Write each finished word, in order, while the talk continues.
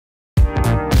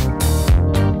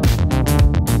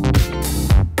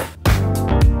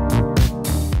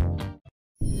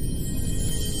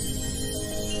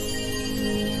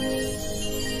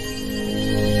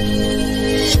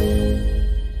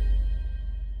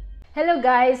Hello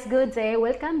guys, good day.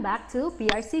 Welcome back to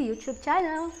PRC YouTube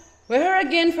channel. We're here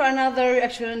again for another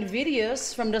reaction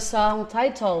videos from the song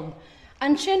titled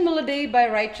Unchained Melody by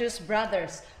Righteous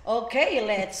Brothers. Okay,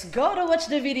 let's go to watch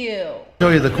the video. Show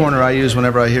you the corner I use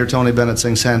whenever I hear Tony Bennett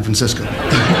sing San Francisco.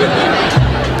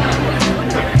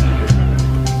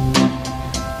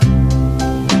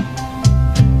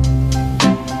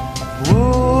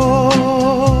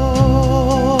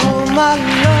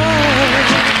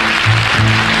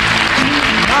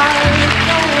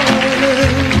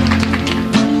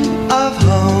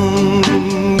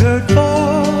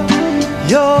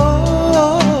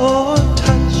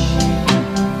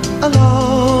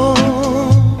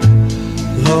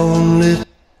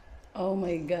 Oh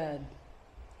my God.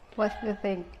 What do you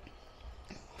think?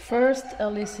 First, I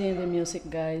listen to the music,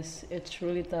 guys. It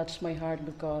really touched my heart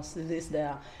because this is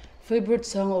the favorite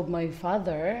song of my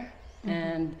father.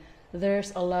 And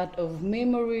there's a lot of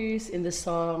memories in the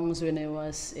songs when I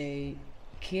was a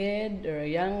kid or a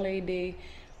young lady.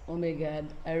 Oh my God,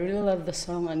 I really love the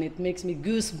song and it makes me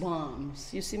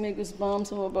goosebumps. You see my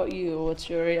goosebumps? What about you? What's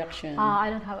your reaction? I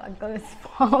don't have a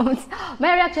goosebumps.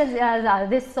 My reaction is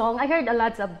this song. I heard a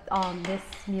lot of this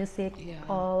music. Yeah.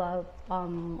 All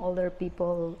older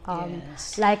people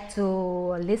Yes. like to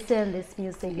listen this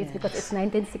music. It's because it's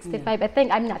 1965. Yeah. I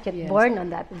think I'm not yet Yes. born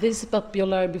on that. This is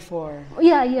popular before.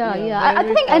 Yeah. I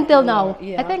very think until popular. now.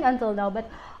 Yeah. I think until now, but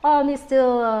it's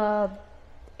still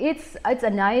it's a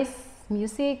nice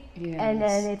music, and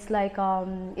then Yes. it's like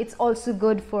it's also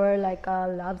good for like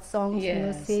love songs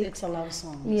Yes, music. it's a love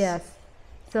song. Yes.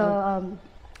 So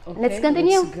Okay, let's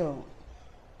continue. Let's go.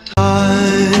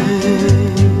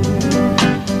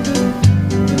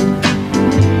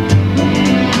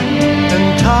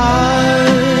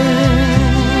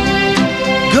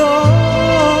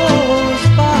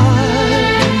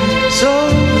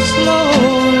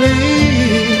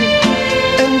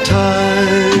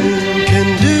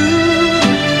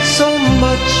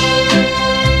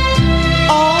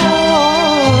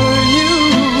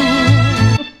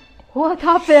 What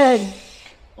happened?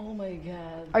 Oh my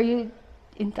God. Are you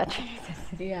in touch with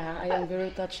this? Yeah, I am very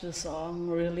touched. The song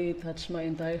really touched my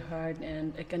entire heart,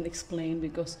 and I can explain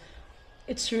because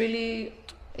it's really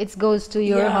It goes to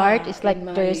your yeah, heart. It's like in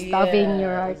my- there's love in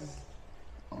your heart. yes.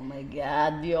 Oh my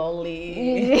God,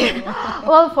 Yoli.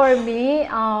 Well, for me,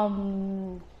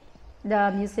 the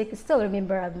music still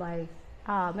remember of my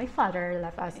my father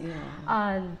left us. Yeah.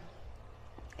 And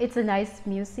it's a nice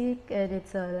music, and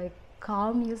it's a like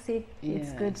calm music.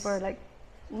 It's good Yes. for like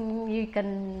you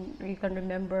can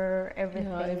remember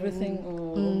everything. Yeah, everything.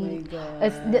 Oh, my God.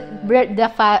 It's the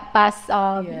past.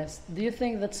 Yes. Do you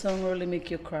think that song really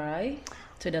make you cry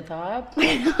to the top? What do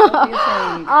you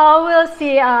think? Oh, we'll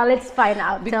see. Let's find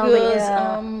out. Tell me, Because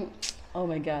oh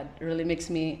my God, really makes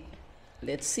me.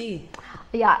 Let's see.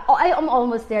 yeah. Oh, I am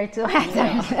almost there too.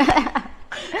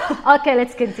 Okay,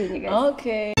 let's continue, guys.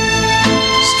 Okay.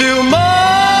 Still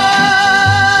more,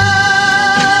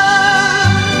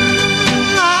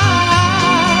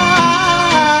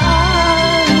 I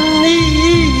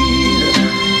need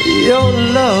your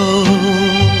love.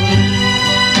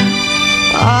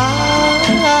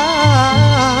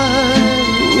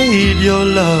 I need your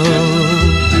love.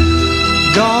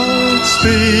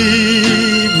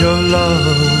 Godspeed your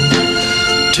love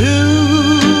to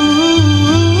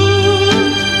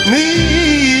me.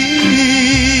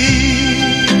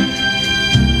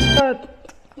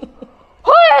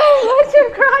 Why are you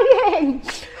crying?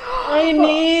 I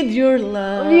need your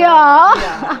love. Yeah.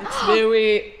 Yeah, it's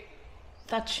very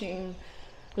touching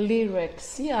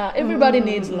lyrics. Yeah, everybody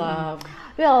needs love.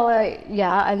 Well,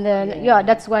 yeah, and then Yeah.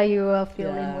 that's why you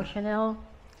feel Yeah. emotional.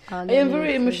 I am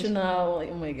very emotional.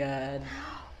 Oh my God.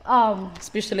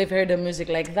 Especially if I hear the music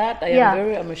like that, I Yeah. am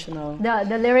very emotional.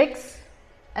 The lyrics,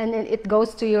 and then it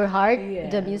goes to your heart.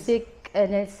 The Yes. music,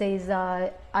 and it says,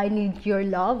 "I need your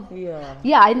love." Yeah.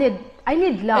 Yeah, I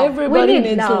need love. Everybody we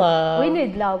need needs love. We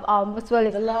need love. As well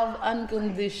as The love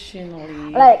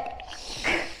unconditionally. like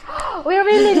we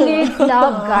really need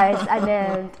love, guys. And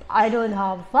then I don't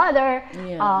have father.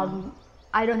 Yeah.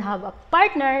 I don't have a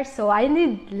partner, so I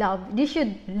need love. You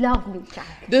should love me,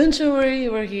 child. Don't you worry,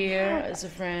 we're here as a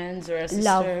friends or a sister.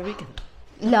 Love.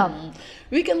 Love.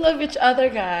 We can love each other,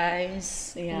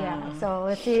 guys. Yeah. Yeah. So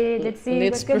let's see. Let's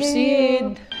what can we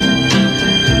proceed.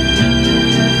 do.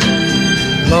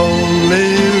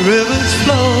 Lonely rivers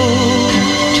flow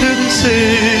to the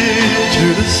sea, to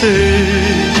the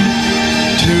sea,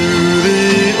 to the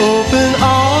open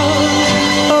arms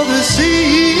of the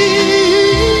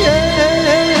sea.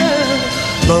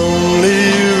 Yeah. Lonely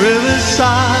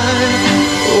riverside,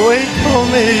 wait for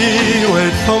me,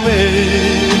 wait for me.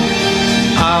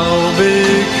 I'll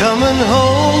coming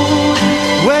home,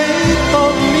 wait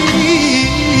for me.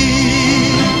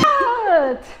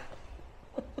 What?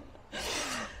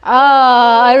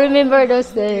 Ah, I remember those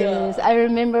days. I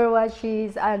remember what I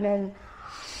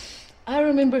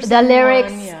remember the someone,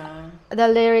 lyrics. yeah. The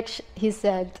lyrics he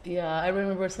said. Yeah, I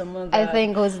remember someone I that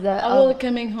think was the. I will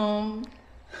coming home.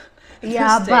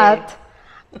 Yeah, Thursday.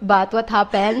 but what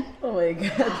happened? Oh my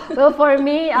God. Well, for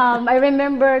me, I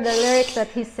remember the lyrics that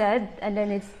he said, and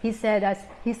then he said as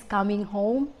he's coming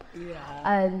home. Yeah.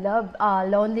 I love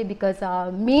lonely because I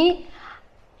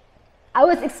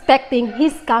was expecting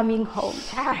he's coming home.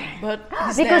 But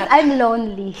he's Because not. I'm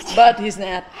lonely. But he's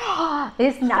not.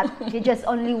 He's not. He just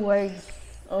only words.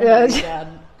 Oh my God.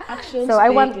 Actions So I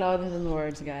speak want- louder than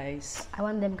words, guys. I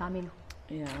want them coming home.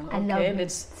 Yeah. I love Okay. him.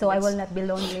 Let's. So I will let's- not be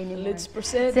lonely anymore. Let's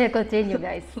proceed. So continue,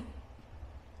 guys.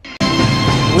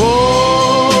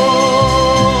 Oh,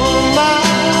 my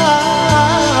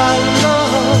love,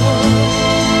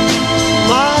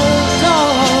 my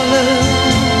darling,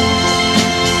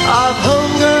 I've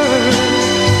hungered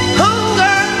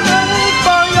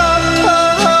for your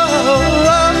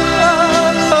love,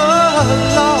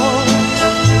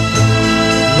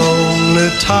 lonely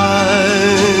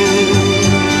time.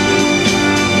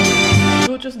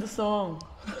 Who chose the song?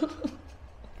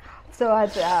 So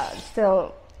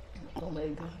Oh my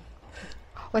God.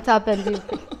 what happened to you?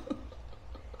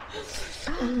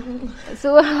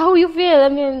 So how you feel? I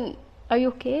mean, are you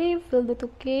okay? Feel that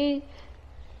okay?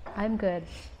 I'm good.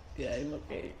 Yeah, I'm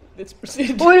okay. Let's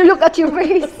proceed. Oh, you look at your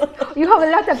face. You have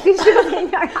a lot of tissues in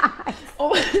your eyes. Oh,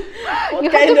 what You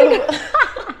kind have of?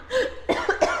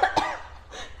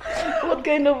 What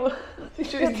kind of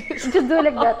picture is this? Just do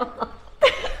like that.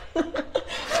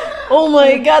 Oh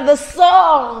my God, the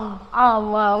song!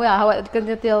 Oh wow, yeah. How can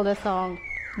you tell the song?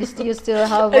 You still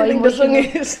have I think the song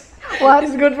emotional. is What?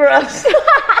 good for us.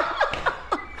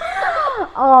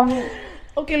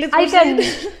 Okay, let's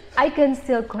proceed. I can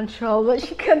still control, but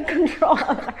she can't control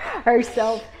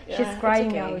herself. Yeah, She's it's crying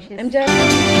okay. now. She's I'm just.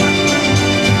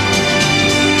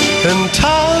 And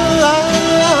time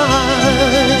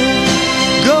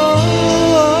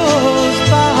goes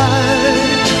by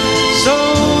so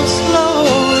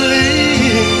slowly,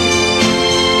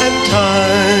 and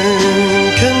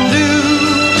time can do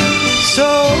so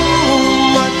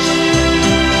much.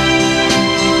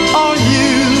 Are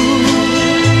you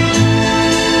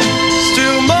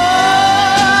still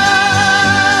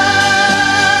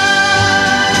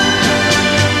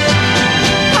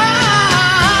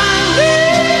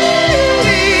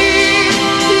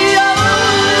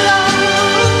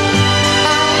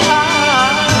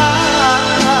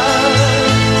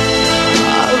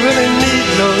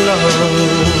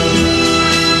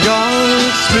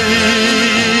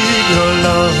Godspeed your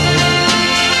love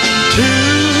to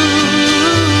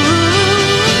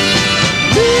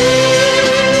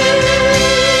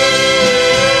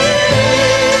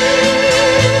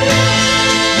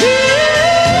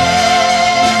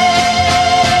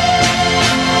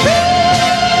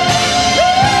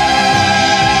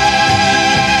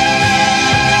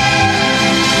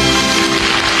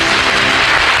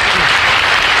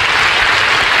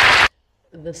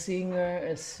The singer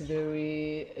is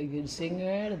very a good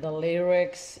singer. The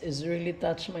lyrics is really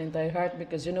touched my entire heart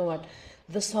because you know what?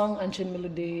 The song Unchained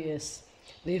Melody is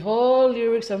the whole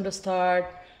lyrics from the start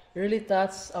really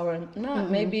touched our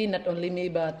maybe not only me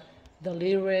but the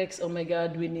lyrics. Oh my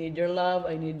God, we need your love.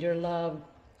 I need your love.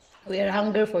 We are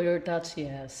hunger for your touch.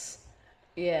 Yes,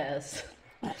 yes,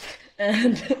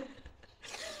 and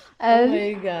oh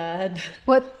my God.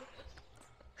 what?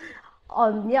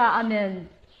 Yeah, I mean,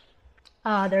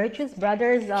 the Richest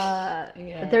Brothers,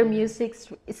 their music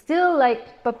is still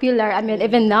like popular. I mean,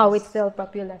 even now it's still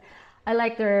popular. I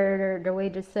like the way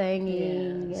they're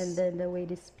singing Yes. and then the way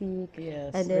they speak.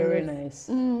 Yes, and then very it's-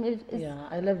 nice. it's Yeah,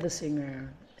 I love the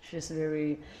singer. She's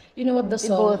very, you know what the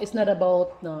song? both- It's not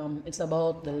about it's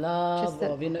about the love Just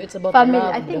the of it's about family. the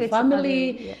love, I think the it's a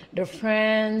family, family, yeah. the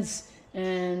friends,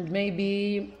 and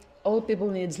maybe all people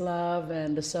needs love,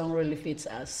 and the song really fits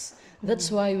us.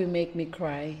 That's why we make me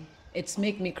cry. It's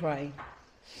make me cry.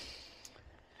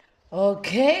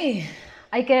 Okay.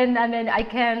 I can. I mean, I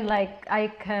can like I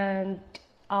can.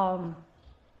 I'm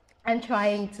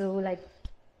trying to like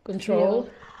Control.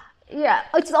 Yeah,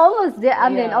 it's almost there. I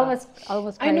mean, Yeah. almost. I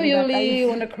know crying, you but really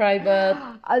want to cry, but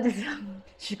I'll just.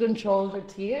 she controlled her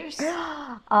tears.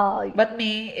 Uh, But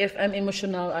me, if I'm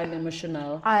emotional, I'm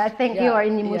emotional. I think you are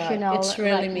in emotional it's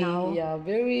really right me. now. Yeah,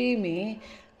 very me.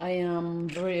 I am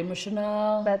very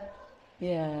emotional. But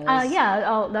yes. yeah,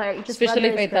 the Just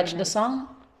Especially if Brothers I is very touch the nice. song.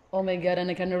 Oh my God, and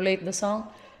I can relate the song.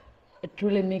 it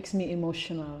really makes me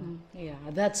emotional. Yeah,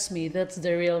 that's me. That's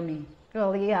the real me.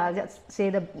 Well, yeah, let's say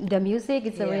the music,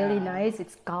 it's a really Yeah. nice,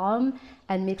 it's calm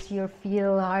and makes you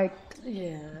feel heart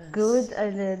Yes. good,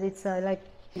 and then it's like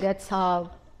that's how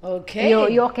Okay.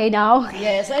 you okay now?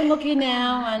 Yes, I'm okay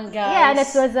now, and guys. Yeah, that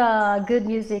was good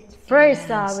music. First,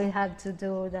 Yes. we have to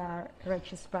do the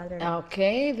Righteous Brothers.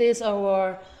 Okay, this is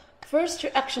our first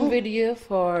reaction video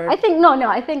for I think no,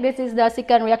 I think this is the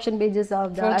second reaction videos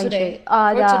of the For today.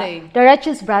 the, For today. the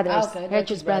Righteous Brothers. Okay,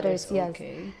 Righteous Brothers, yes.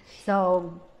 Okay. So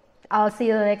I'll see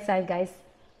you next time, guys.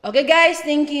 Okay, guys,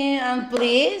 thank you, and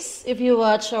please, if you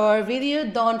watch our video,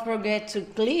 don't forget to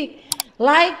click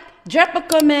like, drop a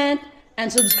comment, and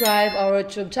subscribe our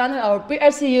YouTube channel, our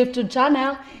PRC YouTube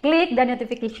channel. Click the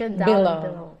notification down Below.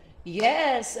 below.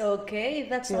 Yes, okay,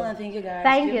 that's all. Thank you, guys.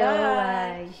 Thank you.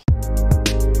 Goodbye. Bye.